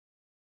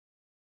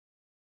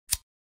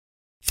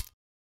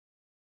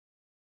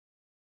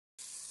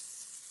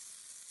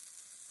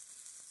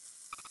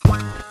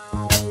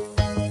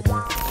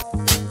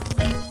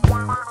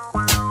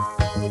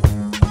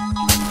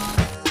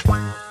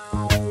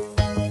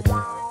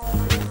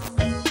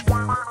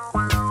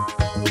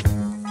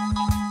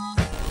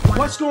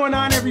What's going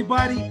on,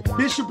 everybody?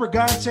 Bishop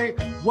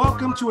Brigante.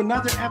 Welcome to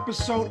another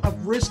episode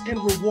of Risk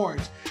and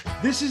Rewards.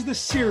 This is the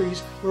series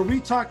where we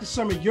talk to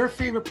some of your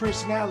favorite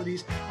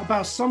personalities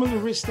about some of the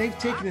risks they've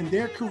taken in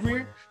their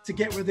career to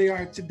get where they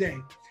are today.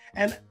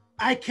 And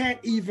I can't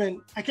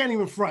even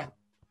front.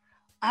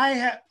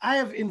 I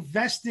have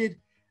invested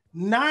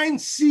 9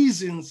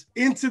 seasons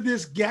into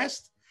this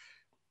guest.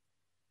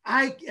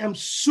 I am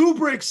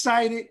super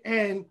excited,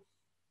 and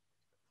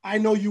I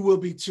know you will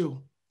be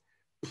too.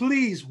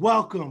 Please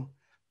welcome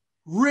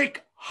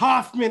Rick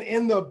Hoffman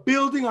in the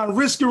building on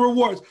Risk and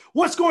Rewards.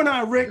 What's going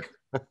on, Rick?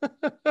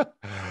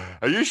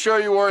 Are you sure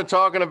you weren't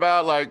talking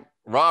about like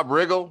Rob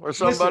Riggle or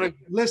somebody?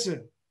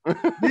 Listen,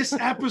 this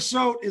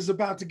episode is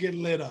about to get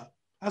lit up.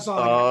 That's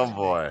all. Oh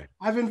boy.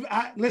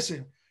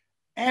 Listen,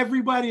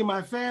 everybody in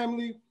my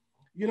family,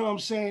 you know what I'm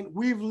saying?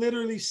 We've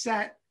literally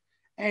sat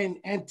and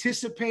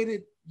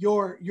anticipated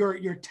your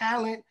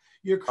talent,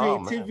 your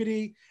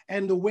creativity,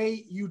 and the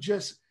way you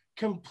just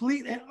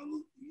complete. And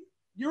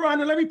Your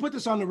Honor, let me put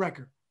this on the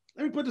record.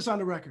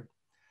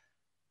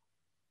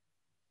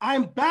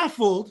 I'm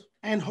baffled,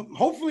 and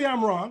hopefully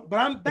I'm wrong, but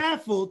I'm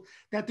baffled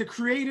that the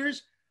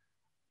creators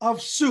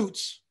of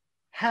Suits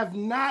have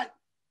not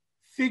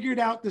figured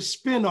out the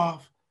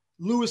spinoff,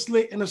 Louis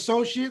Litt and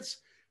Associates.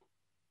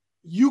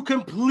 You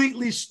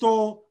completely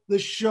stole the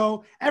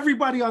show.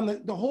 Everybody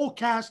on the whole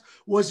cast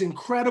was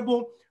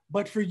incredible,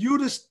 but for you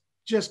to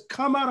just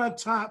come out on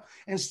top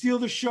and steal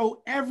the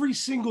show every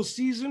single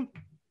season,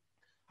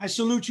 I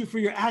salute you for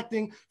your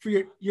acting, for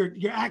your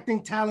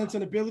acting talents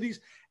and abilities,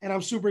 and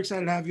I'm super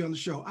excited to have you on the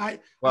show. I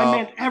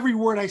meant every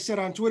word I said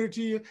on Twitter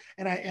to you,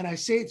 and I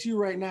say it to you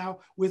right now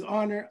with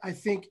honor. I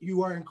think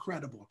you are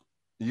incredible.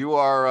 You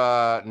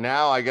are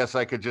now. I guess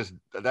I could just.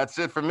 That's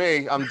it for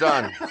me. I'm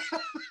done.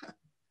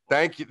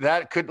 Thank you.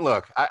 That could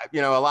look.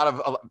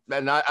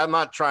 I'm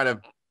not trying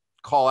to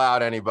call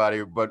out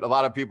anybody, but a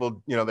lot of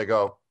people, they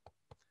go,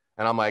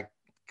 and I'm like,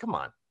 come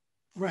on.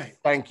 Right.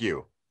 Thank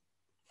you.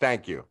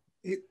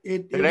 It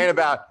ain't It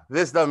about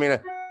this. Doesn't mean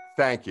it.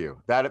 Thank you.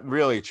 That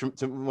really,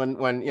 when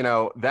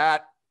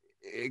that,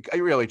 it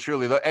really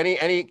truly that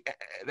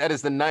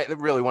is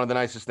really one of the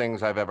nicest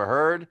things I've ever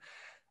heard.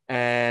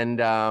 And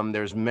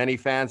there's many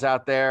fans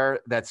out there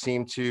that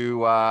seem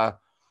to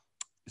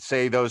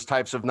say those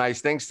types of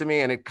nice things to me,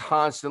 and it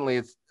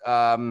constantly.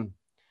 I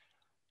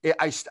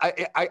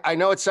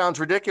know it sounds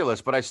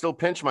ridiculous, but I still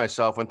pinch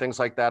myself when things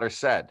like that are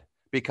said,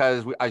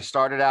 because I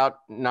started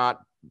out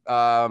not.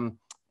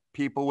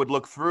 People would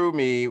look through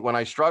me when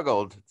I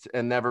struggled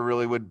and never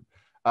really would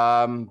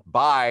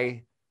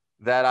buy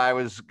that I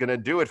was going to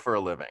do it for a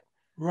living.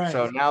 Right.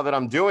 So now that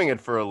I'm doing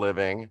it for a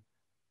living,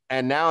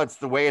 and now it's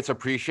the way it's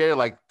appreciated,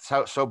 like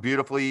so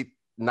beautifully,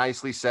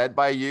 nicely said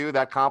by you,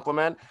 that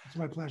compliment. It's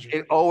my pleasure.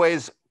 It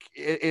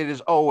is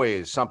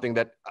always something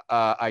that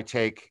I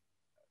take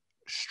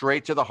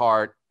straight to the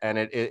heart, and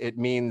it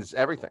means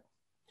everything.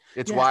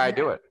 It's why I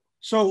do it.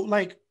 So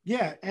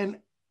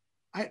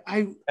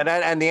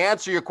and the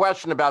answer to your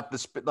question about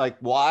this, like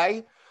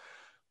why,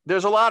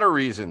 there's a lot of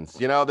reasons,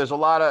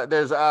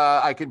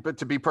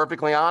 to be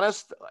perfectly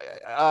honest,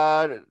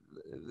 it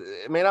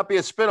may not be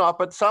a spinoff,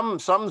 but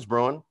something's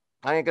brewing.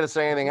 I ain't going to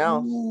say anything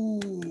else.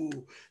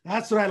 Ooh,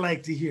 that's what I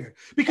like to hear,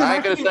 because I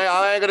ain't going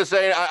to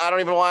say, I don't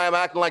even know why I'm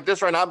acting like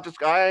this right now.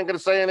 I ain't going to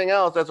say anything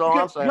else. That's all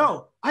I'm saying.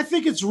 No, I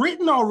think it's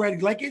written already.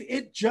 Like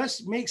it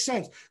just makes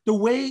sense. The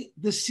way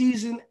the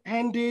season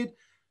ended,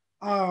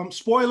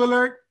 spoiler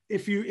alert,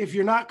 if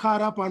you're not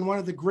caught up on one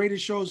of the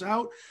greatest shows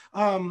out,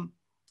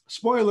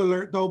 spoiler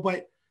alert though,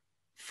 but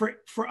for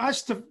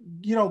us to,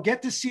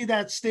 get to see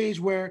that stage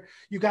where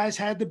you guys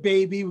had the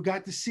baby, we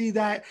got to see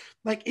that,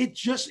 like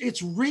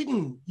it's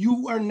written.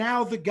 You are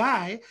now the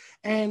guy,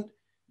 and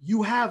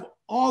you have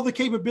all the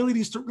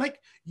capabilities to, like,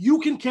 you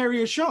can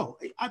carry a show.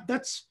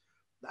 That's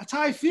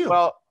how I feel.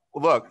 Well,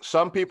 look,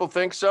 some people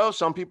think so,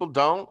 some people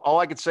don't. All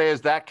I could say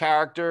is that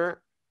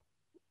character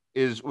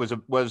was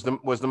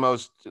the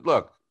most,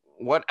 look,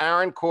 what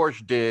Aaron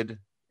Korsh did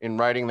in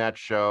writing that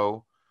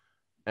show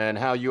and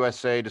how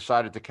USA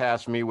decided to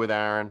cast me with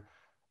Aaron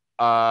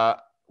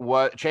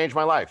what changed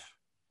my life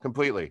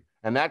completely.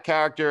 And that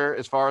character,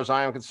 as far as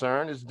I am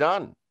concerned, is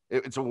done.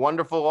 It's a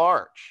wonderful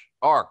arc.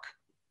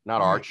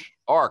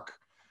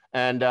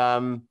 And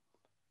I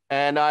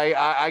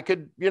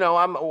could,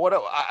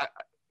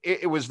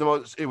 it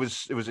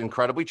was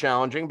incredibly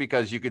challenging,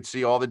 because you could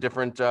see all the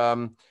different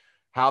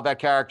how that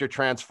character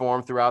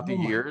transformed throughout the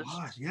years.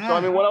 God, yeah. So, I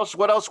mean,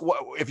 what else,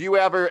 if you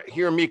ever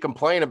hear me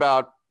complain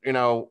about,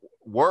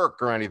 work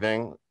or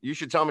anything, you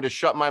should tell me to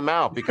shut my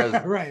mouth, because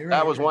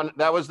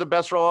that was the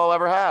best role I'll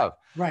ever have.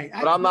 Right.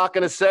 But I'm not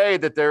going to say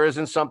that there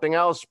isn't something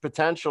else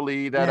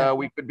potentially that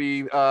we could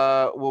be,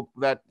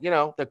 that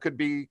could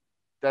be,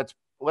 let's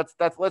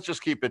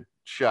just keep it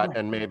shut. Right.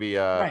 And maybe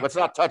let's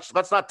not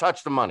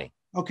touch the money.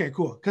 Okay,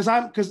 cool. Because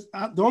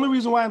the only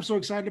reason why I'm so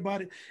excited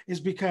about it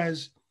is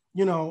because,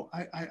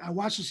 I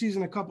watched the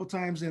season a couple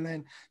times, and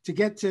then to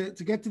get to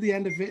the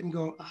end of it and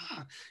go,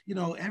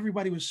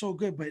 everybody was so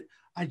good, but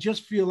I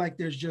just feel like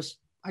a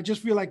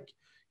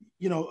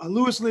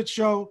Louis Litt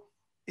show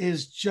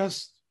is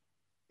just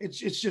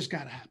it's just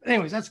got to happen.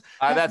 Anyways, that's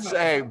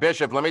hey,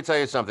 Bishop. Let me tell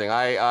you something.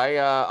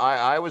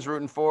 I was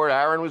rooting for it.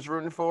 Aaron was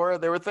rooting for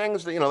it. There were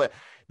things that, you know,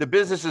 the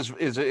business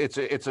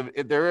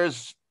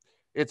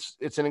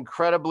it's an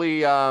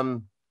incredibly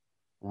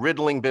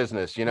riddling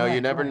business. You know,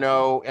 you never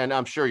know, and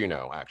I'm sure you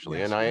know actually,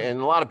 yes, and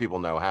a lot of people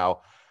know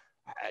how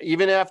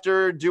even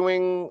after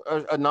doing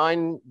a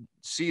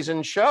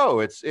 9-season show,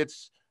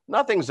 it's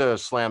nothing's a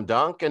slam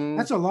dunk, and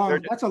that's a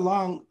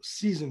long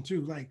season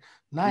too, like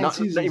 9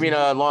 seasons. You mean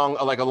a long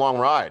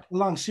ride? A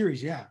long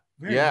series, yeah.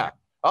 Yeah. Long.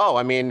 Oh,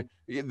 I mean,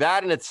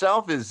 that in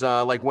itself is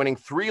like winning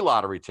 3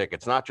 lottery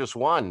tickets, not just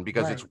one,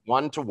 because it's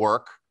one to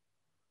work,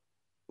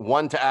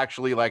 one to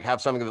actually like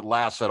have something that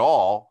lasts at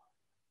all,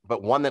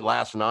 but one that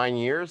lasts 9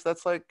 years.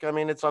 That's like, I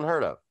mean, it's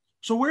unheard of.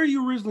 So where are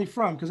you originally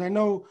from? Because I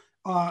know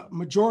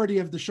majority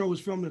of the show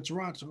was filmed in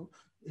Toronto,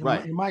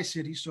 in my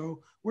city.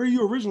 So where are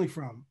you originally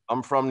from?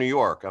 I'm from New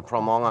York. I'm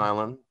from Long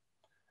Island,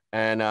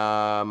 and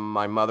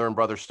my mother and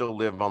brother still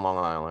live on Long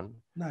Island.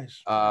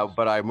 Nice.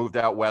 But I moved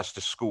out west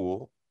to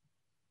school,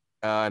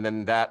 and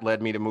then that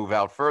led me to move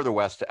out further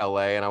west to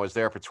LA, and I was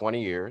there for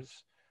 20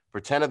 years. For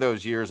 10 of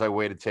those years, I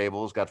waited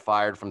tables, got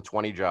fired from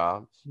 20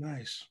 jobs.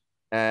 Nice.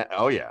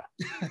 Oh yeah,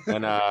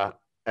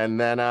 and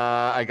then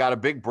I got a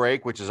big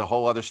break, which is a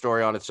whole other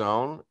story on its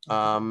own.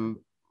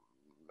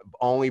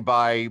 Only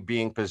by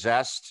being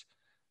possessed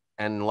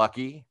and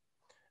lucky.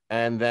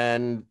 And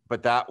then,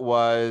 but that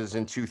was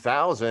in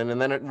 2000.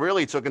 And then it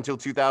really took until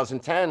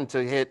 2010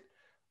 to hit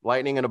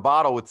lightning in a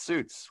bottle with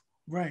Suits.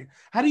 Right.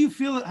 How do you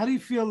feel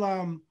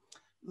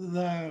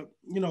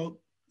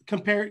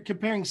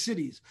comparing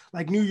cities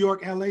like New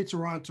York, LA,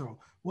 Toronto?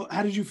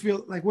 How did you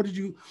feel? Like, what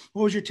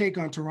was your take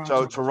on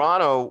Toronto? So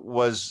Toronto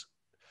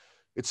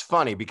it's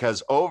funny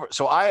because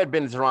so I had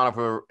been to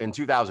Toronto in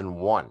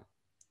 2001.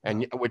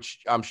 And which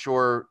I'm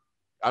sure,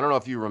 I don't know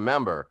if you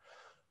remember.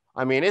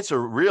 I mean, it's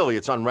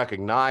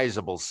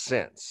unrecognizable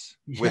since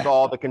with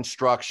all the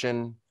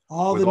construction,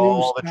 all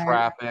the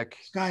traffic,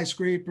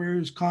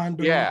 skyscrapers,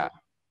 condos. Yeah.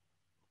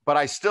 But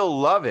I still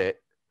love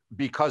it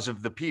because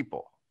of the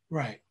people.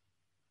 Right.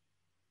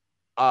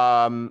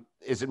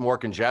 Is it more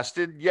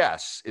congested?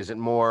 Yes. Is it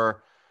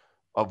more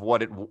of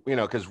what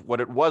because what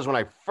it was when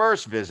I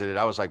first visited,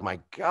 I was like, my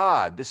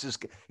God,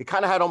 it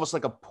kind of had almost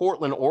like a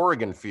Portland,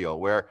 Oregon feel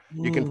where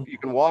you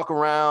can walk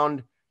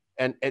around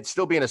and it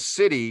still be in a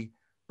city,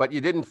 but you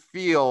didn't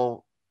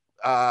feel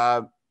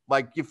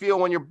like you feel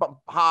when you're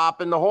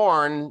hopping the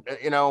horn,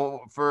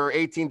 for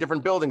 18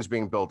 different buildings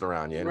being built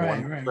around you in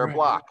one square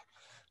block.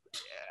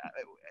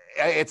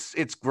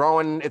 It's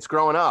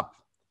growing up.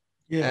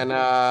 Yeah.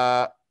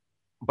 And,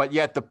 but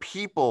yet the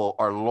people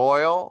are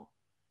loyal.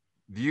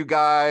 You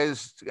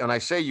guys, and I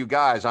say you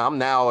guys, I'm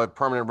now a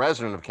permanent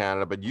resident of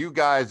Canada, but you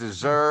guys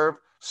deserve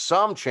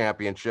some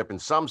championship in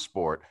some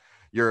sport.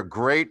 You're a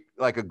great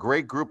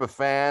group of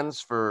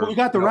fans for. Well, we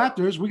got the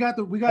Raptors. We got.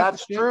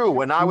 That's true.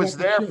 When I was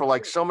there for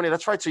like so many,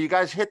 that's right. So you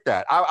guys hit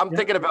that. I'm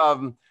thinking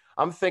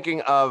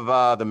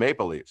of the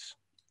Maple Leafs.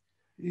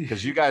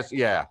 Because you guys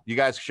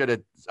should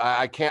have.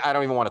 I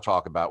don't even want to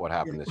talk about what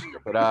happened this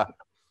year, but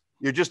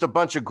you're just a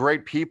bunch of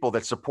great people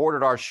that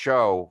supported our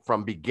show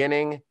from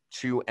beginning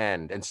to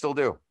end and still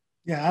do.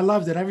 Yeah, I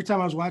loved it. Every time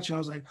I was watching, I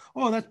was like,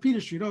 "Oh, that's Peter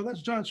Street. Oh,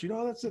 that's John Street.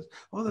 Oh, that's it.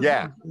 Oh,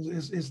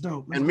 that's it's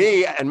dope." And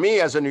me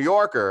as a New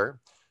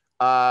Yorker,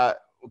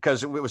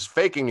 because it was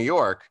faking New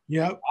York.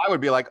 Yeah, I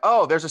would be like,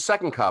 "Oh, there's a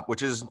second cup,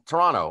 which is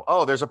Toronto.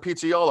 Oh, there's a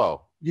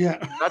Pizzaiolo. Yeah,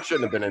 that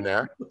shouldn't have been in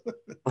there."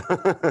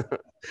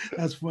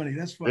 That's funny.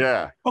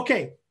 Yeah.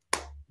 Okay,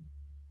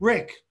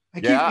 Rick.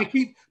 I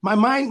keep my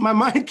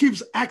mind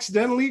keeps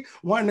accidentally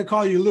wanting to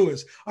call you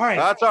Lewis. All right.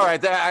 That's all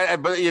right.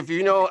 But if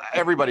you know,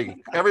 everybody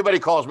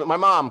calls me. My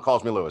mom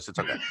calls me Lewis. It's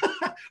okay.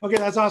 Okay,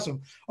 that's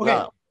awesome.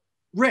 Okay,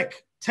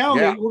 Rick, tell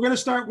me. We're gonna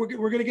start.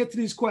 We're gonna get to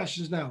these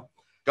questions now.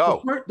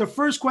 Go. The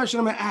first question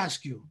I'm gonna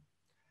ask you.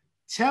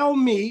 Tell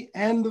me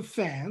and the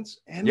fans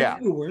and the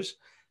viewers.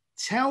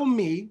 Tell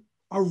me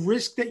a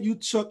risk that you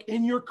took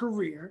in your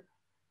career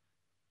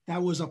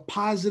that was a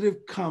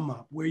positive come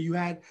up, where you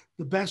had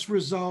the best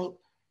result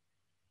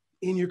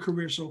in your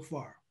career so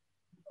far.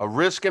 A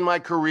risk in my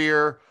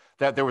career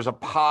that there was a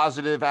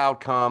positive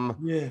outcome.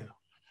 Yeah.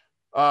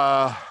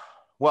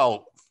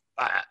 Well,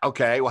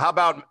 okay. Well, how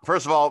about,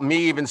 first of all,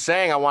 me even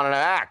saying I wanted to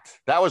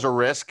act? That was a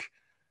risk.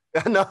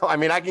 No, I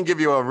mean, I can give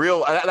you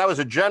that was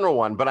a general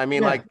one, but I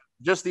mean, like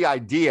just the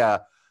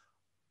idea,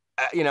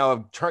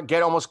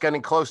 almost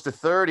getting close to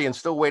 30 and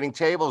still waiting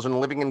tables and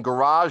living in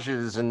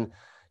garages. And,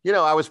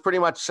 I was pretty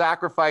much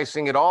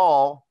sacrificing it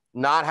all,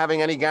 not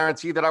having any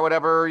guarantee that I would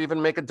ever even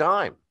make a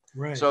dime.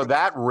 Right. So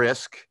that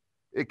risk,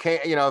 it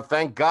can't,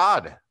 thank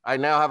God I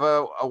now have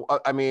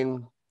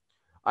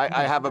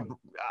I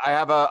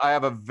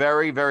have a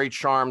very, very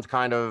charmed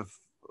kind of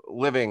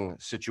living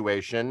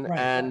situation. Right.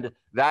 And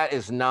that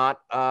is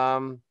not,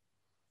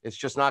 it's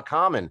just not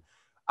common.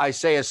 I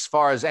say, as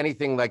far as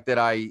anything like that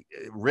I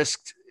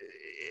risked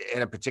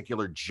in a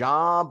particular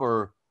job,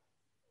 or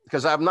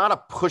because I'm not a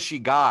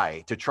pushy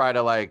guy to try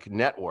to like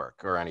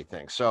network or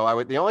anything.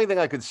 So the only thing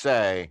I could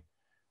say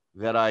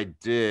that I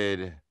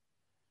did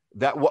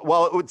that,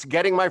 well, it's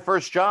getting my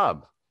first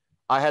job.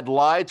 I had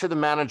lied to the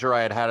manager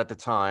I had at the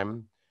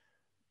time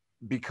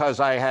because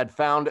I had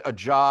found a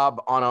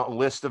job on a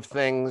list of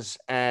things.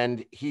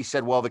 And he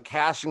said, well, the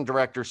casting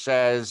director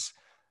says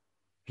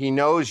he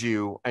knows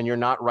you and you're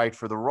not right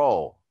for the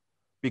role.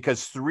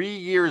 Because 3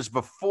 years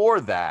before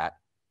that,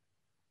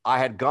 I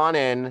had gone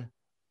in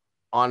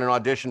on an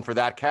audition for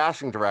that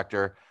casting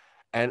director,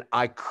 and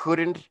I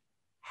couldn't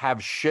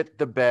have shit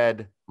the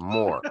bed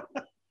more.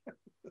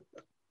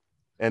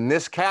 And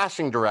this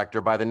casting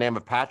director by the name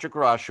of Patrick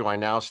Rush, who I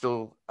now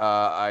still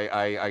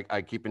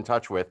I keep in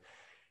touch with,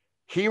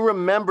 he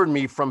remembered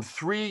me from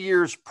 3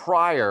 years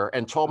prior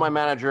and told my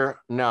manager,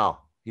 no,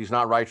 he's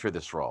not right for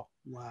this role.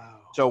 Wow.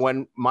 So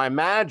when my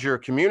manager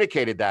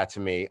communicated that to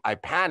me, I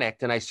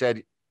panicked and I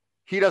said,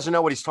 he doesn't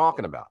know what he's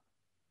talking about.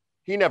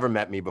 He never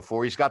met me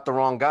before. He's got the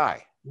wrong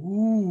guy.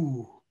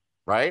 Ooh.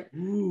 Right?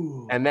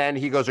 Ooh. And then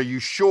he goes, are you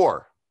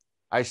sure?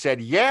 I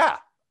said, yeah,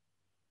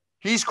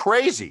 he's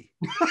crazy.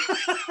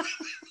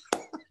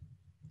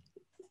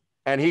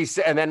 And he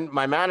said, and then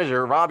my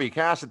manager, Robbie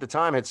Cass at the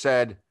time, had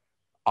said,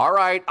 all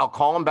right, I'll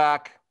call him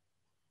back.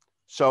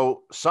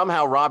 So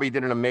somehow Robbie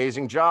did an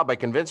amazing job by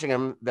convincing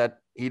him that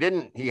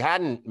he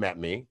hadn't met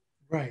me.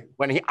 Right.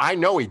 When I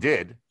know he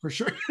did. For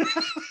sure.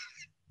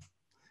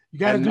 You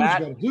got to do what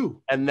you got to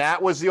do. And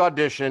that was the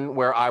audition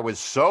where I was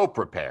so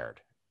prepared.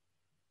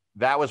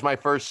 That was my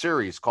first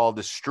series called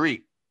The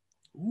Street.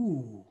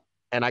 Ooh.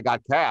 And I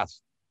got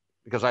cast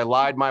because I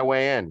lied my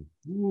way in.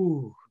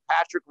 Ooh.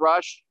 Patrick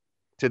Rush,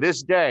 to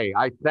this day,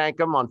 I thank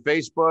him on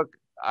Facebook.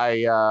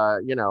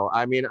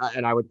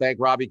 And I would thank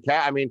Robbie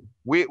Cat. I mean,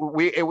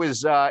 it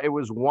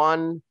was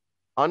one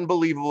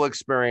unbelievable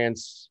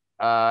experience.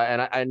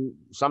 And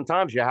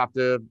sometimes you have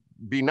to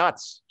be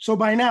nuts. So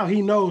by now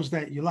he knows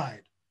that you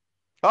lied.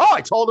 Oh,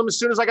 I told him as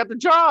soon as I got the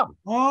job.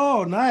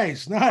 Oh,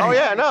 nice. Oh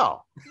yeah,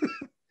 no.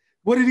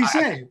 What did he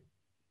say?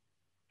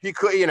 He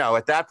could,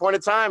 at that point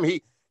in time,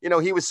 he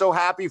was so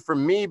happy for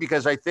me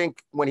because I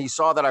think when he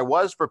saw that I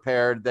was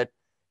prepared, that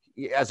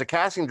as a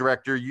casting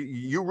director,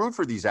 you root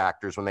for these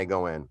actors when they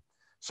go in.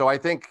 So I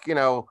think,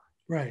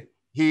 right.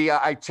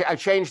 I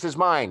changed his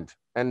mind,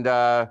 and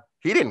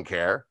he didn't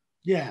care.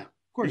 Yeah,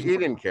 of course. He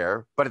didn't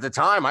care. But at the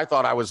time I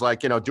thought I was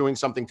like, doing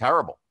something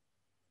terrible,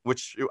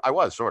 which I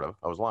was sort of.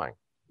 I was lying.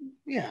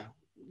 Yeah.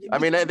 I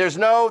mean, there's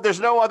no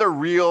other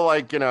real, I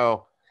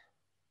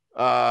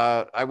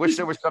wish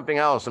there was something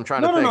else. I'm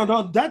trying to think.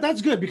 No.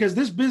 That's good because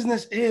this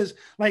business is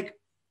like,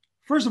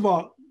 first of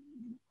all,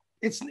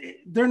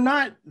 they're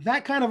not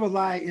that kind of a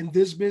lie in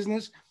this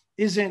business.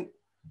 There's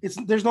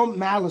no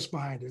malice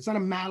behind it. It's not a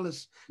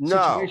malice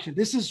situation.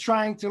 This is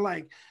trying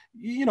to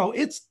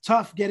it's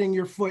tough getting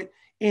your foot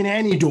in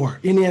any door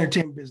in the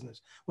entertainment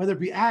business, whether it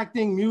be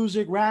acting,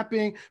 music,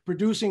 rapping,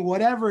 producing,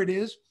 whatever it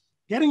is.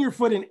 Getting your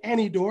foot in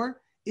any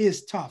door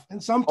is tough.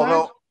 And sometimes.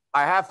 Although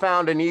I have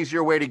found an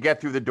easier way to get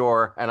through the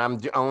door, and I'm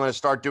going to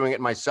start doing it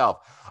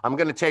myself. I'm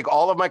going to take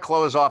all of my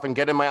clothes off and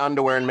get in my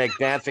underwear and make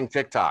dancing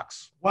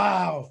TikToks.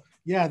 Wow.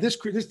 Yeah, this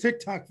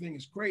TikTok thing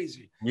is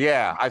crazy.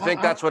 Yeah, I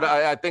think that's what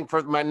I think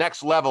for my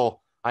next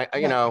level. That's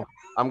what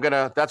I'm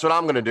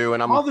gonna do.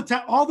 And I'm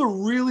all the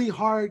really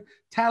hard,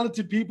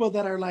 talented people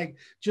that are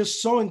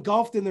just so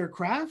engulfed in their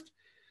craft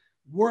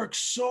work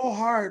so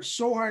hard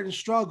and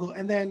struggle,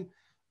 and then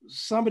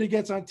somebody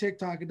gets on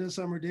TikTok and does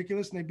something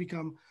ridiculous, and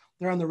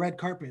they're on the red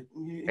carpet.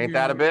 Ain't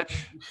that a bitch?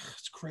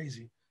 It's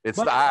crazy.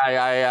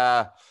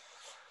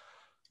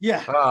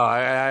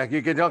 Yeah.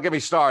 Don't get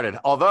me started.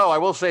 Although I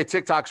will say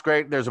TikTok's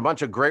great. There's a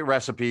bunch of great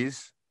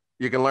recipes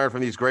you can learn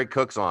from these great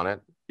cooks on it.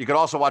 You could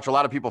also watch a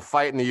lot of people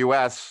fight in the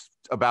US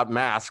about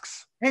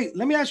masks. Hey,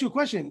 let me ask you a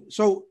question.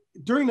 So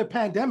during the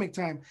pandemic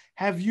time,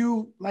 have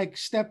you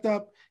stepped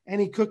up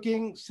any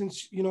cooking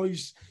since, you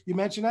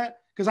mentioned that?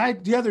 Because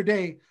the other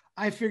day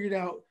I figured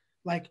out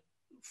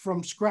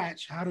from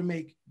scratch how to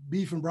make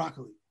beef and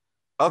broccoli.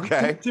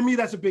 Okay. To me,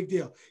 that's a big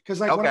deal because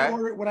when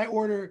I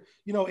order,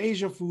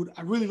 Asian food,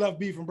 I really love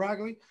beef and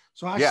broccoli.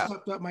 So I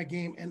stepped up my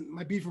game, and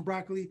my beef and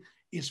broccoli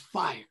is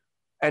fire.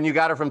 And you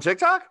got it from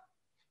TikTok?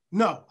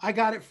 No, I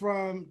got it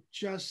from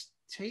Just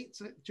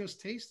Taste or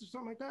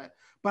something like that.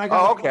 But I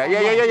got yeah.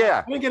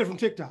 I didn't get it from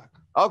TikTok.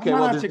 Okay,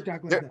 well,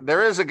 TikTok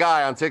there is a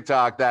guy on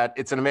TikTok that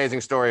it's an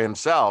amazing story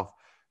himself.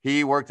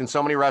 He worked in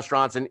so many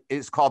restaurants, and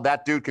it's called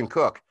That Dude Can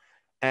Cook.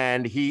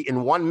 And he,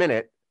 in 1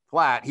 minute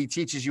flat, he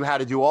teaches you how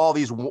to do all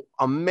these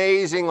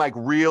amazing,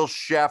 real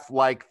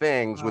chef-like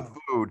things with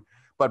food.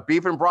 But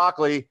beef and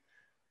broccoli,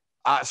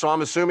 so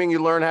I'm assuming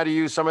you learn how to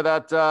use some of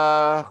that.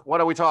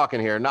 What are we talking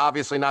here? And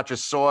obviously not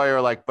just soy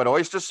or but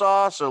oyster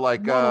sauce or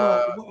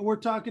No, we're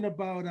talking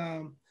about.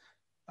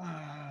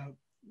 I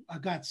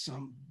got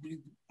some,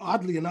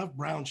 oddly enough,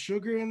 brown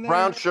sugar in there.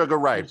 Brown sugar,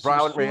 right?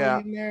 Brown, yeah.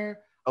 In there.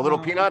 A little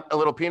peanut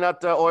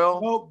oil.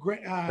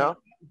 No,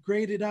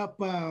 grated up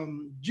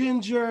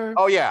ginger.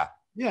 Oh yeah.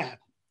 Yeah.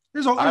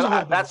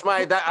 That's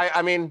my that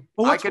I mean.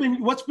 Well,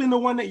 what's been the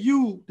one that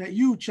you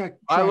checked?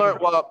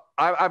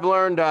 I've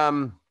learned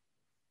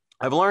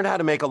I've learned how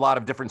to make a lot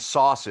of different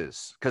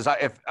sauces because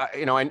I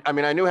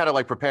mean, I knew how to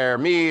like prepare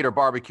meat or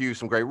barbecue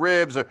some great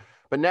ribs,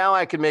 but now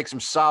I can make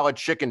some solid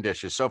chicken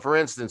dishes. So, for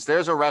instance,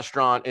 there's a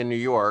restaurant in New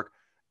York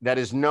that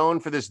is known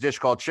for this dish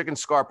called chicken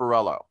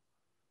scarparello,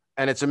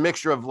 and it's a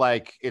mixture of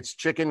like it's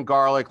chicken,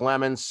 garlic,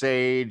 lemon,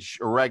 sage,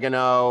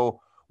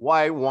 oregano,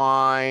 white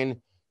wine,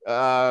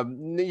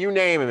 you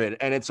name it,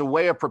 and it's a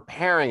way of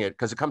preparing it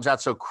because it comes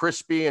out so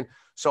crispy. And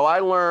so I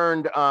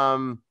learned.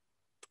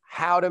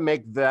 How to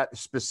make that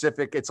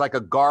specific. It's like a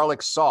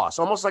garlic sauce,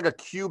 almost like a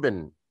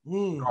Cuban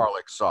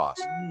garlic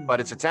sauce, but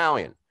it's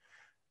Italian.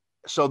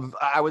 So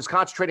I was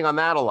concentrating on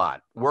that a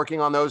lot, working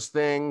on those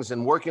things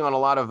and working on a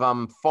lot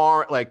of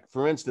foreign, like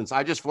for instance,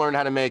 I just learned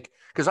how to make,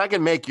 because I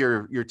can make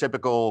your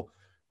typical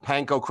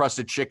panko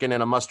crusted chicken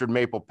in a mustard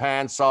maple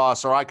pan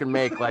sauce, or I can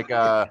make like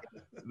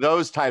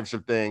those types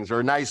of things,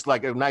 or a nice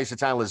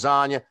Italian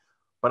lasagna.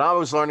 But I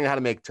was learning how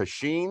to make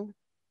tagine,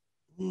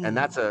 and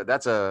that's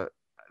a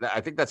I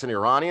think that's an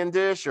Iranian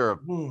dish, or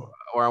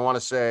I want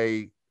to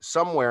say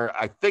somewhere.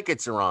 I think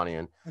it's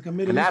Iranian, like a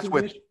Middle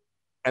Eastern dish.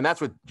 And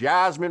that's with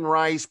jasmine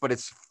rice, but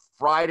it's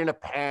fried in a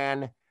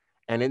pan,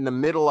 and in the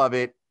middle of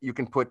it, you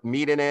can put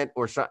meat in it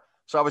or so.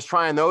 So I was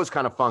trying those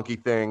kind of funky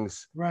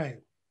things, right?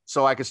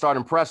 So I could start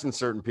impressing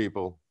certain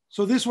people.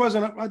 So this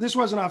wasn't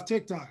off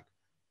TikTok.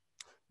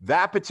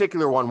 That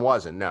particular one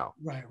wasn't, no.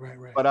 Right.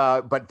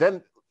 But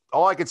then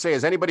all I could say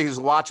is anybody who's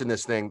watching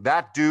this thing,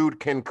 that dude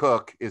can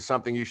cook is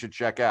something you should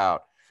check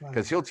out.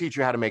 Because he'll teach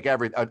you how to make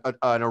a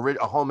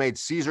homemade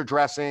Caesar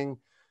dressing,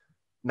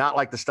 not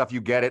like the stuff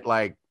you get at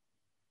like,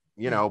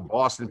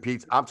 Boston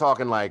pizza. I'm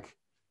talking like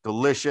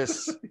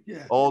delicious,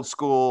 old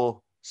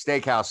school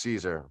steakhouse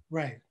Caesar.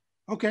 Right.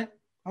 Okay.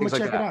 I'm gonna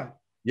check it out.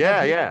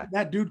 Yeah.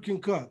 That dude can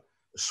cook.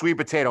 Sweet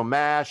potato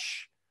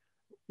mash.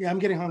 Yeah, I'm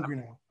getting hungry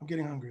now.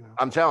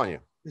 I'm telling you.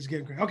 It's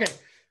getting great. Okay.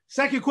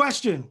 Second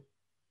question.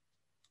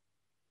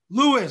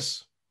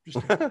 Lewis.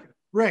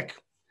 Rick.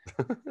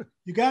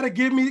 You got to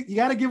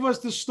give us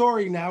the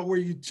story now where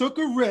you took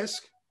a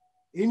risk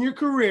in your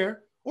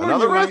career or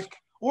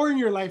in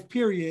your life,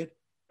 period.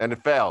 And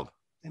it failed.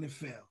 It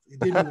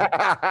didn't work.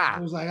 I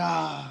was like,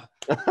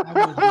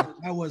 that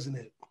wasn't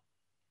it.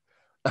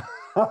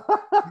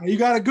 You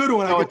got a good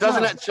one.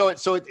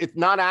 So it's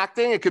not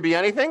acting. It could be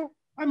anything.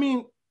 I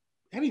mean,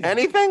 anything.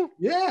 Anything?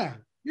 Yeah.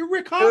 You're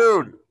Rick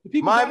Hoffman.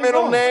 Dude, my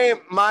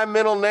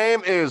middle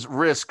name is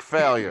Risk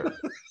Failure.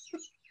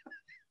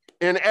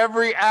 In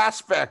every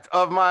aspect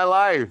of my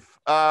life.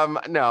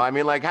 No, I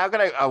mean, like, how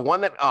could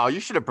you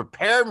should have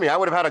prepared me. I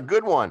would have had a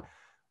good one.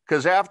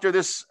 Because after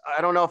this,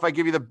 I don't know if I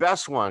give you the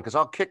best one, because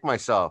I'll kick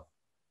myself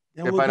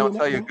if I don't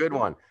tell you a good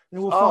one.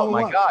 Oh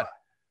my God.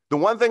 The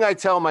one thing I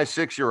tell my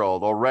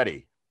 6-year-old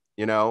already,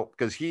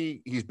 because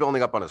he's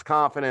building up on his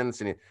confidence,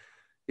 and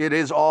it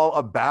is all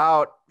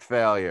about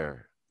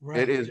failure. Right.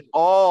 It is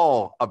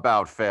all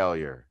about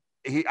failure.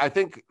 I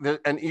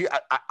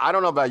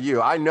don't know about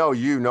you. I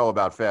know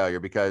about failure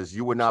because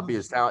you would not be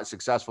as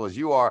successful as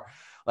you are.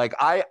 Like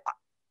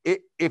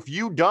if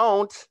you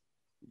don't,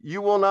 you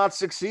will not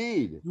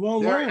succeed. You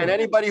won't learn. And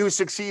anybody who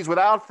succeeds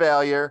without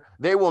failure,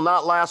 they will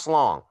not last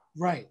long.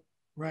 Right.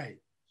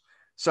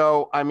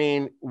 So, I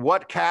mean,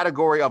 what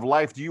category of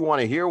life do you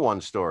want to hear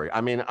one story?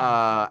 I mean,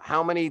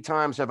 how many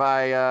times have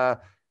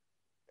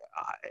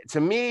to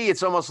me,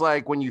 it's almost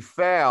like when you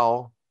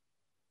fail,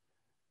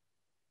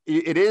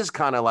 it is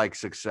kind of like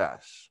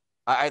success.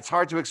 It's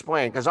hard to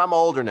explain because I'm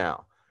older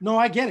now. No,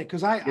 I get it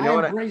because I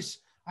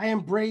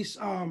embrace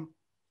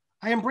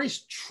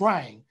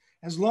trying.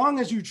 As long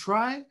as you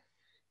try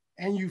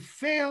and you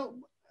fail,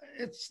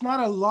 it's not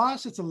a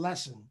loss, it's a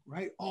lesson,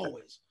 right?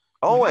 Always.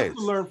 You have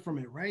to learn from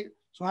it, right?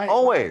 So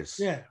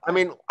Yeah. I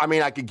mean,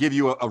 I could give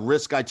you a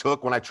risk I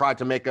took when I tried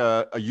to make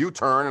a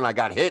U-turn and I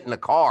got hit in a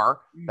car.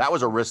 That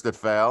was a risk that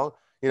failed.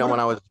 When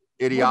I was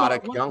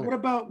idiotic, young.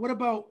 What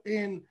about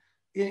in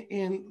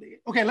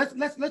okay,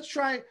 let's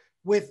try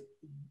with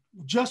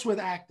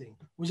acting.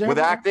 With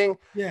acting?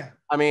 Yeah.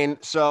 I mean,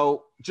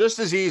 so just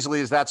as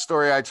easily as that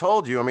story I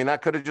told you, I mean,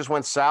 that could have just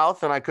went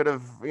south and I could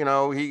have,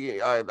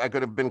 I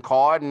could have been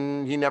caught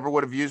and he never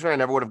would have used me. I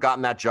never would have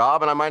gotten that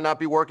job and I might not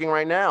be working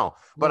right now.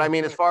 But I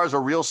mean, as far as a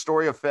real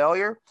story of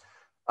failure,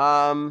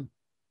 I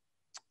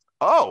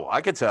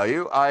could tell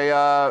you.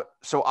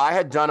 So I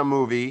had done a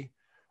movie.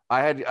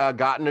 I had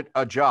gotten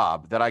a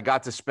job that I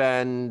got to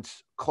spend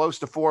close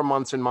to 4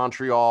 months in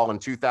Montreal in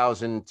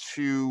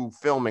 2002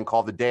 filming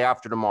called The Day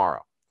After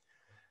Tomorrow.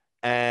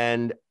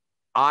 And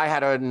I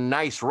had a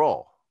nice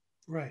role.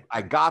 Right.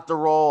 I got the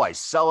role. I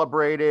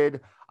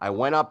celebrated. I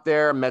went up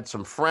there, met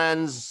some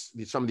friends,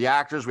 some of the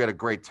actors. We had a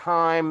great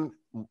time.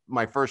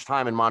 My first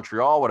time in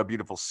Montreal. What a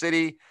beautiful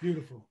city.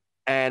 Beautiful.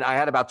 And I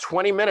had about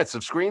 20 minutes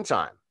of screen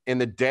time in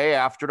The Day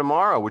After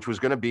Tomorrow, which was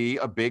going to be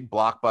a big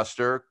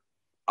blockbuster.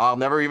 I'll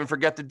never even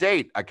forget the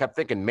date. I kept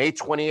thinking May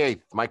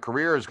 28th, my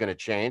career is going to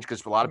change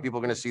because a lot of people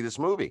are going to see this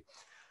movie.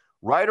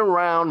 Right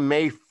around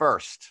May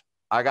 1st,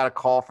 I got a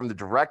call from the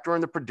director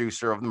and the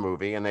producer of the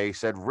movie, and they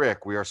said,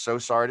 Rick, we are so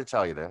sorry to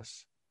tell you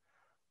this,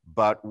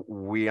 but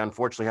we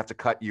unfortunately have to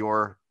cut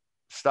your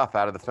stuff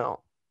out of the film.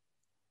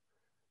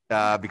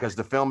 because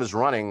the film is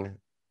running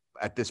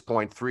at this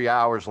point 3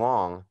 hours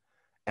long,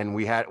 and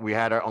we had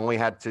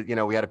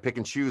to pick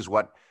and choose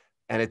what,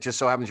 and it just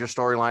so happens your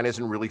storyline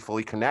isn't really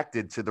fully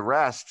connected to the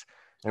rest,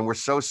 and we're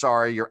so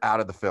sorry you're out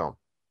of the film.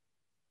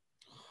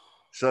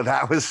 So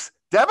that was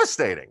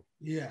devastating.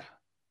 Yeah.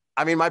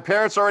 I mean, my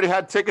parents already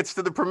had tickets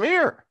to the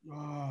premiere.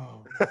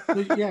 Oh,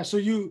 yeah. So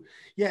you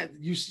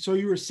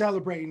were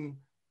celebrating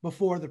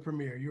before the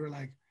premiere. You were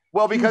like,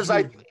 well, because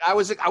I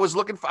was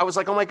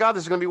like, oh my God,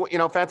 this is going to be,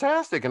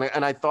 fantastic.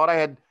 And I thought I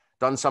had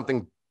done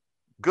something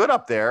good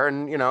up there,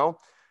 and,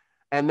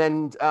 and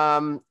then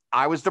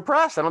I was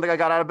depressed. I don't think I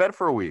got out of bed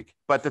for a week.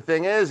 But the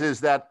thing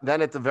is that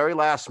then at the very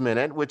last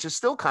minute, which is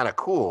still kind of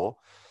cool,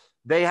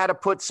 they had to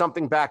put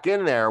something back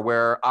in there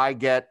where I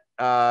get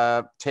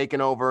taken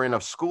over in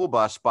a school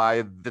bus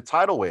by the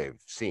tidal wave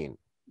scene.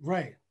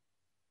 Right.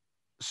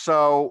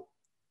 So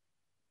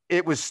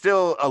it was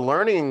still a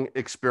learning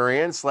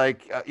experience,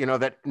 like,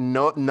 that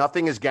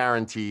nothing is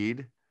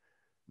guaranteed.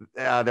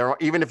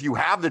 Even if you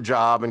have the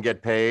job and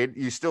get paid,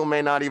 you still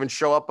may not even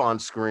show up on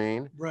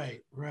screen.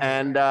 Right.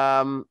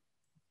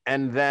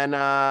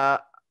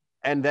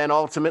 And then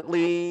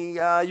ultimately,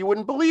 you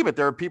wouldn't believe it.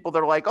 There are people that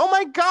are like, oh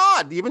my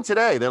God, even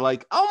today, they're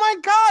like, oh my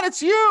God,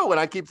 it's you. And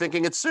I keep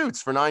thinking it's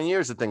Suits. For 9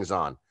 years, the thing's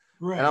on.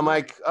 Right. And I'm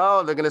like,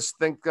 oh, they're going to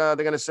think, they're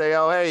going to say,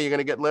 oh, hey, you're going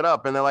to get lit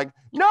up. And they're like,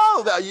 no,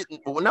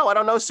 I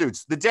don't know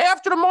Suits. The day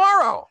after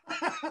tomorrow.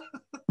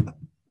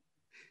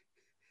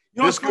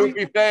 This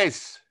goofy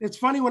face. It's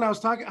funny, when I was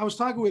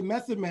talking with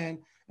Method Man,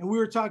 and we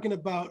were talking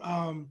about,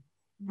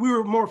 we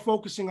were more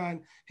focusing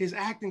on his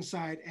acting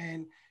side,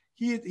 and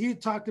he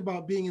had talked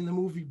about being in the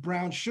movie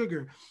Brown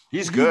Sugar.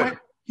 He's good.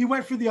 He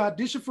went for the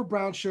audition for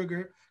Brown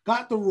Sugar,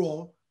 got the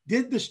role,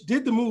 did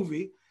the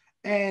movie,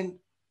 and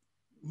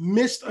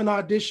missed an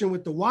audition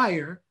with The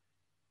Wire,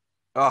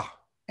 and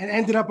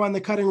ended up on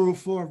the cutting room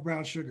floor of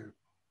Brown Sugar.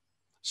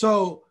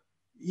 So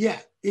yeah,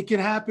 it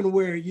can happen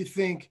where you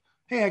think,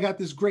 hey, I got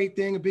this great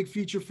thing, a big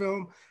feature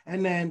film,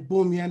 and then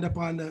boom, you end up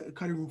on the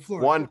cutting room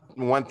floor. One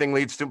thing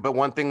leads to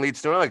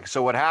another.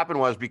 So what happened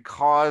was,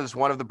 because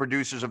one of the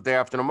producers of Day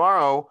After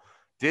Tomorrow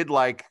did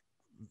like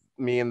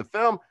me in the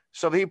film,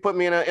 so he put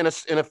me in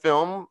a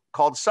film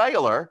called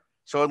Cellular.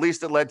 So at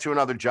least it led to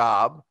another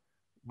job.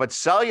 But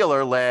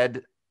Cellular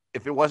led,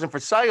 if it wasn't for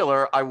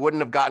Cellular, I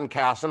wouldn't have gotten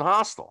cast in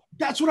Hostel.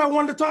 That's what I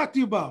wanted to talk to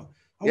you about.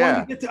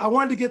 I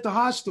wanted to get to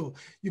Hostel.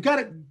 You got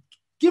to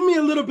give me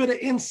a little bit of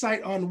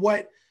insight on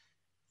what,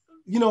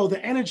 the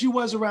energy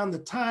was around the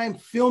time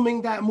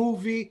filming that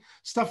movie,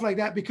 stuff like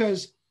that,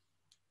 because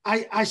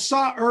I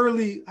saw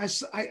early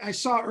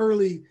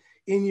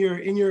in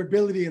your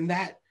ability in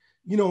that,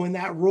 in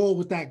that role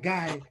with that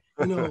guy,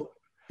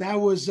 that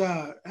was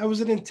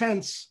an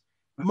intense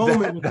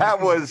moment.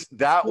 That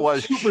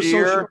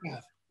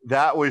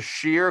was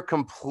sheer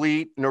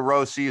complete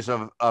neuroses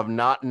of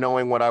not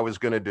knowing what I was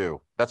going to do.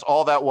 That's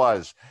all that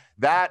was.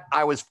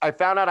 I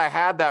found out I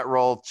had that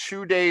role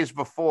 2 days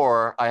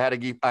before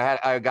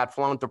I got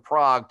flown to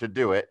Prague to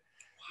do it.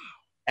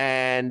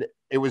 And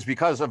it was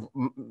because of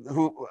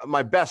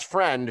my best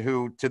friend,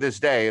 who to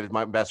this day is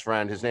my best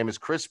friend. His name is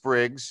Chris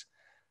Briggs,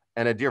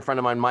 and a dear friend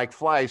of mine, Mike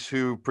Fleiss,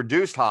 who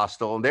produced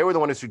Hostel. And they were the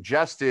one who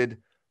suggested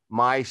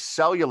my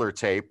Cellular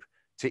tape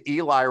to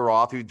Eli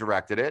Roth, who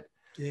directed it,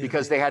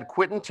 because they had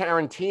Quentin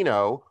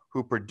Tarantino,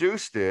 who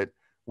produced it,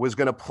 was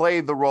going to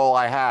play the role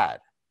I had.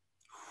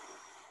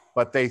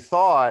 But they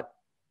thought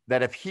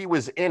that if he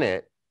was in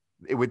it,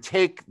 it would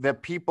take the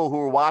people who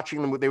were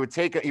watching them,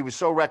 he was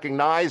so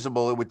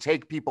recognizable, it would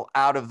take people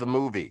out of the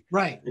movie.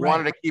 Right. They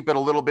wanted to keep it a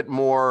little bit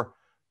more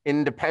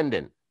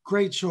independent.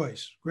 Great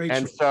choice.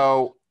 And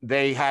so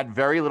they had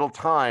very little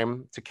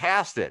time to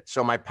cast it.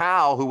 So my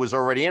pal, who was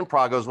already in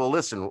Prague, goes, well,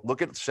 listen,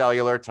 look at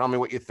Cellular, tell me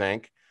what you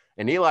think.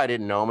 And Eli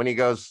didn't know him, and he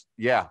goes,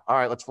 yeah, all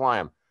right, let's fly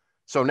him.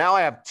 So now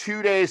I have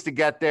 2 days to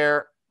get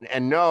there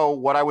and know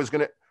what I was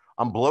going to.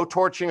 I'm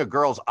blowtorching a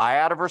girl's eye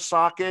out of her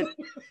socket.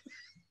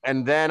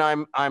 And then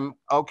I'm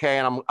okay.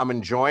 And I'm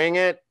enjoying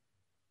it.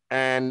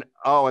 And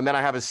then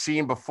I have a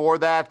scene before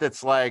that.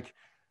 That's like,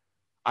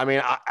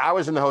 I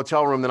was in the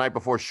hotel room the night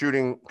before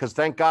shooting, because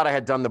thank God I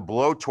had done the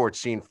blowtorch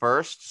scene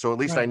first. So at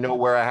least I know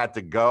where I had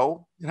to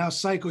go. And how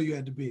psycho you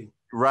had to be.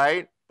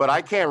 Right. But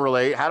I can't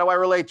relate. How do I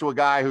relate to a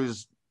guy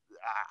who's,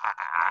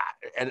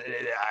 and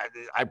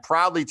I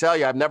proudly tell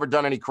you, I've never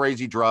done any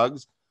crazy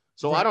drugs.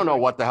 So I don't know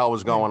what the hell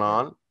was going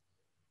on.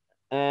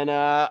 And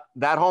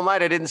that whole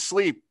night I didn't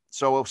sleep.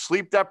 So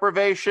sleep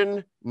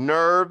deprivation,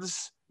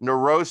 nerves,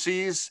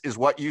 neuroses is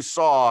what you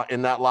saw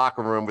in that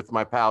locker room with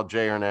my pal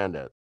Jay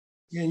Hernandez.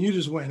 Yeah, and you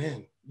just went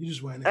in.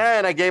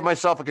 And I gave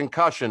myself a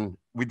concussion.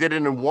 We did it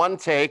in one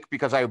take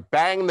because I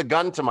banged the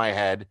gun to my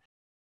head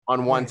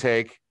on one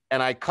take,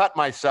 and I cut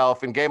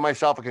myself and gave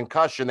myself a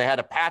concussion. They had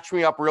to patch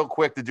me up real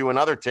quick to do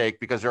another take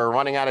because they were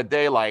running out of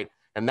daylight,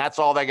 and that's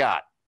all they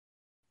got.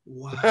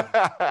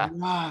 Wow.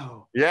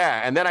 Wow.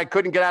 Yeah, and then I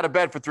couldn't get out of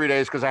bed for 3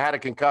 days because I had a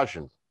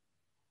concussion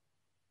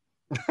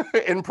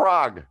in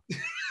Prague.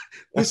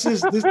 This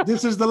is the life.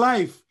 This is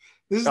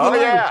the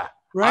life. Yeah.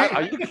 Right?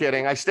 Are you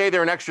kidding? I stayed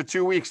there an extra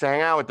 2 weeks to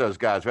hang out with those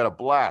guys. We had a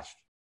blast.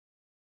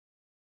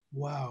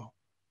 Wow.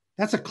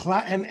 That's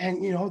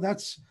and you know,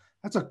 that's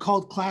a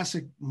cult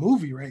classic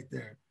movie right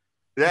there.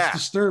 Yeah. It's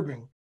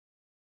disturbing.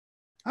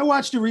 I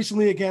watched it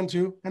recently again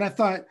too, and I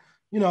thought,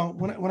 you know,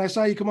 when I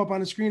saw you come up on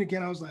the screen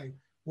again, I was like,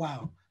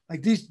 wow,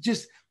 like these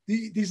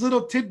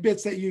little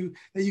tidbits that you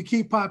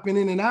keep popping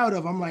in and out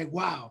of. I'm like,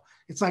 wow,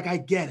 it's like I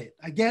get it.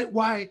 I get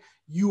why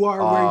you are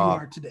where you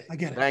are today. I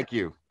get it. Thank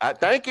you.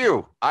 Thank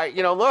you.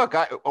 Look,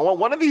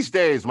 one of these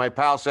days, my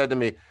pal said to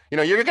me, you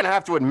know, you're going to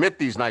have to admit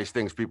these nice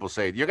things people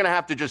say. You're going to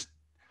have to just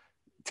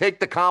take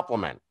the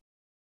compliment.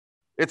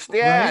 It's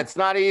right? It's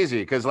not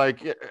easy because like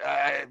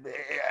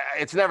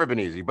it's never been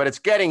easy, but it's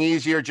getting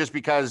easier just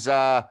because.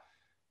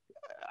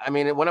 I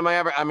mean, when am I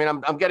ever? I mean,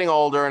 I'm getting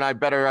older, and I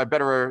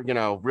better, you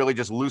know, really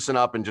just loosen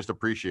up and just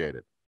appreciate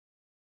it.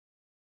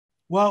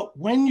 Well,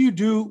 when the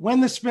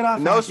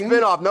spinoff, no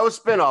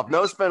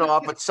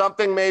spinoff, but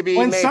something maybe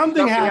when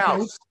something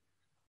happens.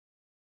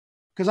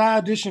 Because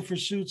I auditioned for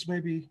Suits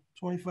maybe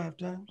 25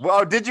 times.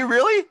 Well, did you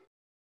really?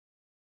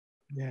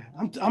 Yeah,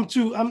 I'm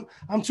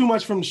too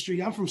much from the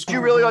street. I'm from school. Did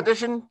you really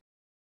audition?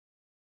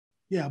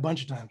 Yeah, a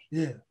bunch of times.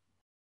 Yeah,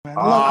 man.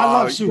 I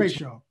love Suits. Great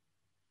show.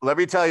 Let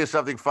me tell you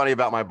something funny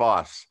about my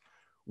boss.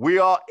 He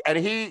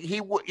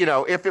would, you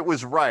know, if it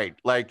was right,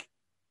 like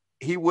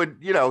he would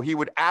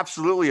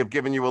absolutely have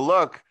given you a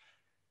look,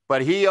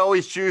 but he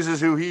always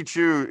chooses who he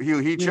chose.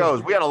 Yeah.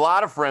 We had a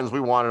lot of friends we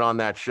wanted on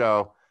that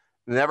show,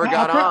 never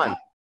got on.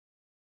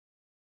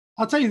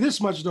 I'll tell you this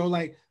much though,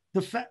 like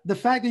the fact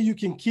that you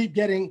can keep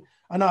getting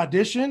an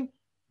audition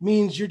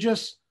means you're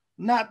just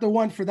not the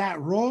one for that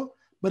role.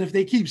 But if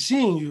they keep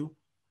seeing you,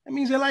 that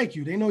means they like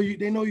you. They know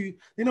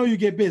you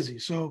get busy.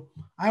 So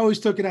I always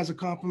took it as a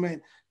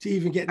compliment to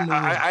even get in the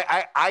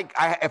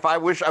I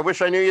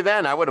wish I knew you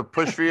then. I would have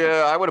pushed for you.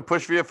 I would have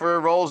pushed for you for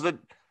roles that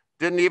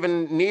didn't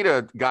even need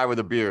a guy with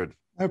a beard.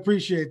 I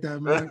appreciate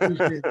that, man. I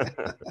appreciate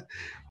that.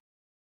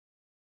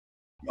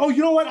 Oh,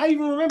 you know what? I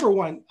even remember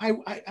one. I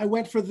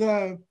went for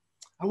the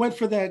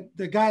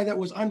guy that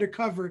was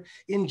undercover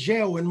in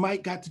jail when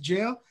Mike got to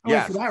jail. I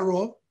went for that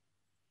role.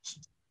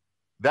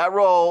 That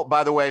role,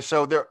 by the way,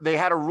 so they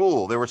had a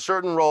rule. There were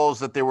certain roles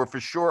that they were for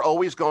sure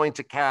always going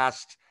to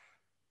cast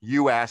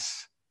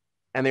U.S.,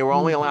 and they were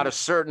only allowed a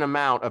certain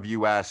amount of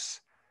U.S.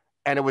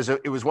 And it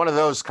was one of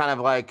those kind of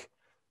like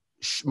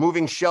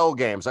moving shell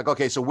games. Like,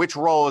 okay, so which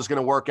role is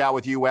going to work out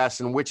with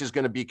U.S. and which is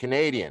going to be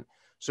Canadian?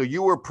 So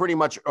you were pretty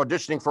much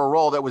auditioning for a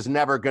role that was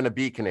never going to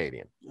be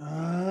Canadian.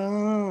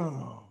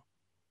 Oh,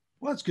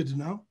 well, that's good to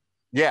know.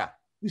 Yeah.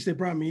 At least they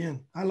brought me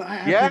in.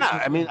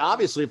 I mean,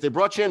 obviously, if they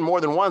brought you in more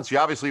than once,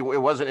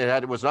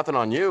 it was nothing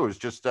on you. It was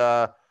just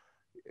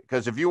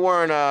because if you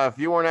weren't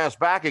asked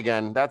back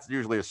again, that's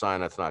usually a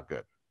sign that's not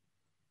good.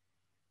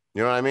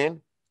 You know what I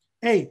mean?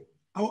 Hey,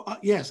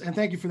 yes, and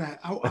thank you for that.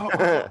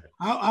 I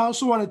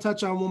also want to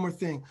touch on one more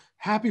thing.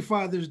 Happy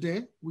Father's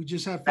Day. We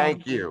just had.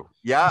 Thank you.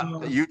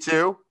 Yeah, you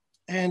too.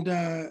 And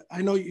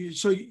I know you.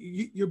 So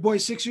your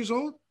boy's 6 years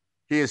old.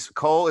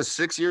 Cole is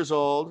 6 years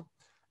old.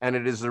 And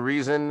it is the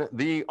reason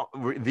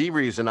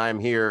I'm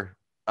here,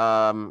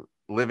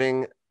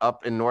 living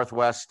up in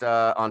Northwest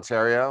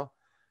Ontario,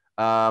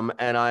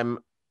 and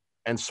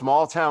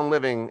small town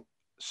living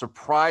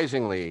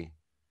surprisingly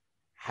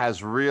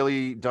has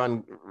really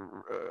done.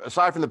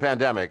 Aside from the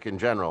pandemic in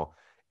general,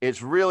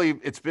 it's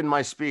been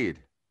my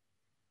speed.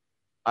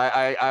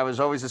 I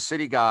was always a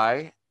city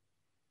guy,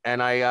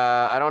 and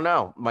I don't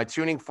know. My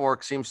tuning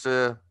fork seems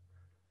to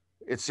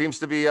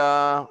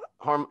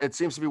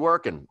be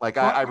working. Like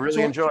I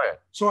really enjoy it.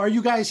 So are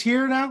you guys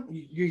here now?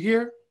 You're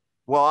here?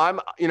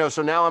 Well,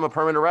 so now I'm a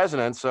permanent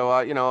resident. So,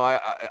 I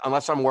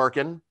unless I'm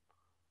working,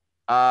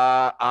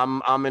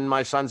 I'm in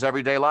my son's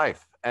everyday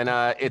life. And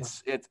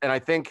and I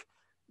think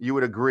you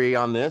would agree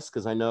on this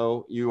because I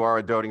know you are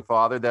a doting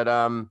father that,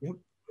 yep.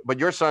 But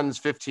your son's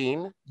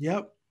 15.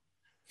 Yep.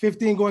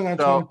 15 going on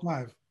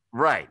 25.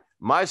 Right.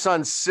 My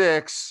son's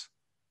 6.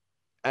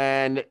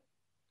 And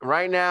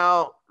right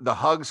now the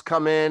hugs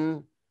come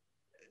in.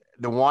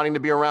 The wanting to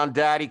be around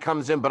daddy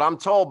comes in, but I'm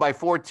told by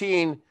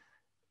 14,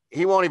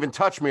 he won't even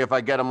touch me if I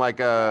get him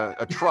like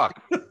a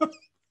truck.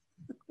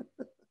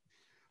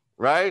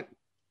 Right?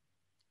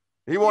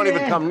 He won't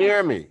even come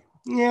near me.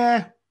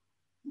 Yeah.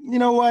 You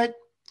know what?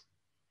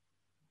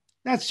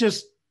 Is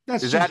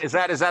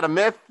that a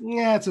myth?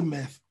 Yeah, it's a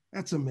myth.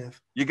 That's a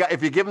myth.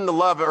 If you give him the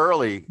love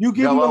early,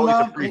 they'll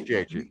always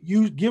appreciate you.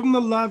 You give them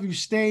the love, you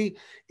stay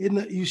in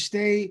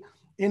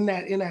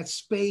that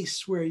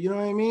space where, you know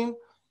what I mean?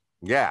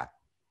 Yeah.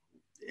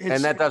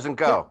 And that doesn't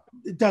go.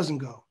 It doesn't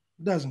go.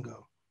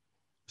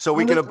 So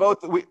we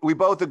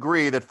both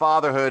agree that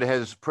fatherhood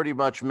has pretty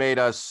much made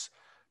us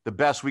the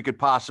best we could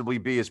possibly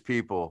be as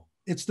people.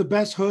 It's the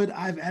best hood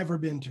I've ever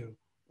been to.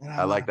 And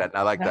I like that.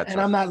 And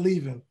I'm not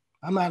leaving.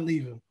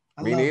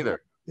 Me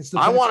neither.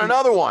 I want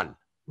another one.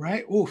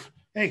 Right? Oof.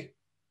 Hey,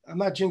 I'm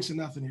not jinxing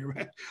nothing here,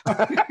 right?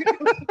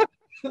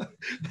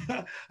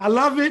 I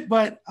love it,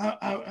 but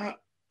I'm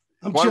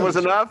one chilling. Was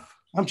enough?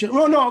 I'm chilling.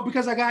 Well, no,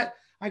 because I got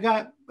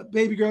a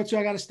baby girl too.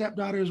 I got a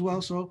stepdaughter as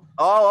well. So.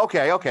 Oh,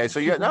 okay. So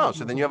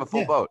so then you have a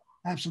full boat.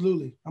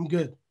 Absolutely. I'm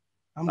good.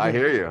 I'm I good.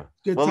 hear you.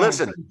 Good Well, times,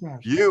 listen, good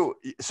times.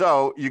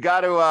 you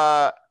got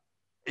to.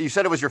 You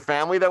said it was your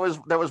family that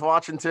was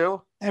watching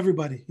too.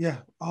 Everybody, yeah,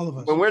 all of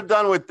us. When we're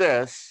done with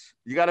this,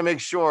 you got to make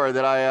sure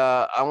that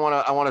I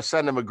want to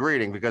send them a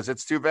greeting, because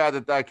it's too bad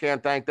that I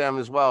can't thank them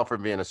as well for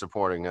being a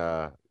supporting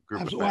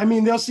group. Absolutely. I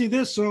mean, they'll see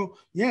this, so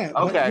yeah.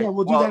 Okay. But yeah,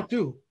 we'll do that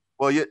too.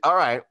 Well, all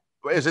right.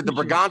 Is it the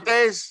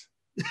Brigantes?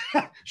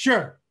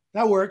 Sure,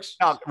 that works.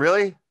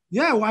 Really?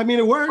 Yeah, well, I mean,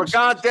 it works.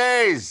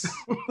 Brigantes.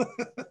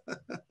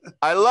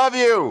 I love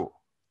you.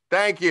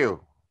 Thank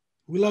you.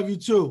 We love you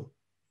too.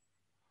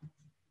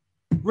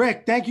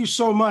 Rick, thank you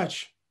so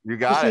much. You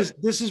got it.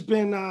 This has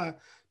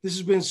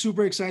been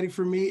super exciting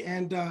for me,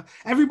 and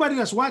everybody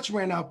that's watching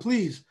right now,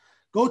 please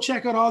go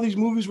check out all these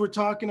movies we're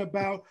talking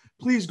about.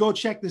 Please go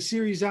check the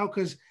series out,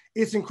 because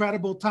it's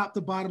incredible, top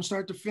to bottom,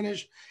 start to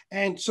finish.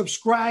 And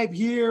subscribe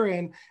here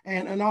and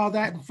all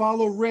that, and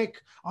follow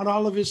Rick on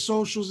all of his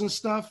socials and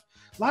stuff.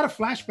 A lot of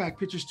flashback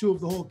pictures too of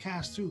the whole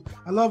cast too.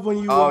 I love when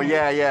you.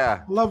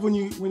 Yeah. I love when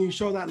you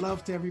show that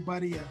love to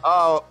everybody.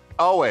 Oh,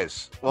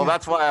 always. Well,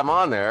 that's why I'm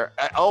on there.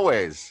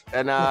 Always.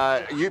 And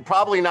you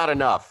probably not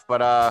enough, but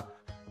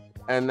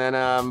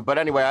but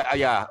anyway,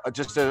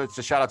 just a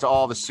shout out to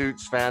all the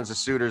Suits fans, the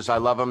Suiters. I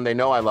love them. They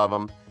know I love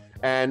them.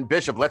 And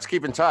Bishop, let's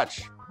keep in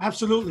touch.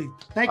 Absolutely.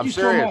 Thank you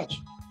so much.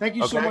 Thank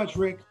you so much,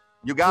 Rick.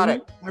 You got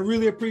it. I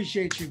really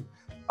appreciate you.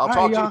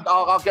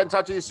 I'll get in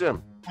touch with you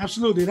soon.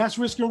 Absolutely. That's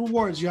Risk and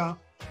Rewards, y'all.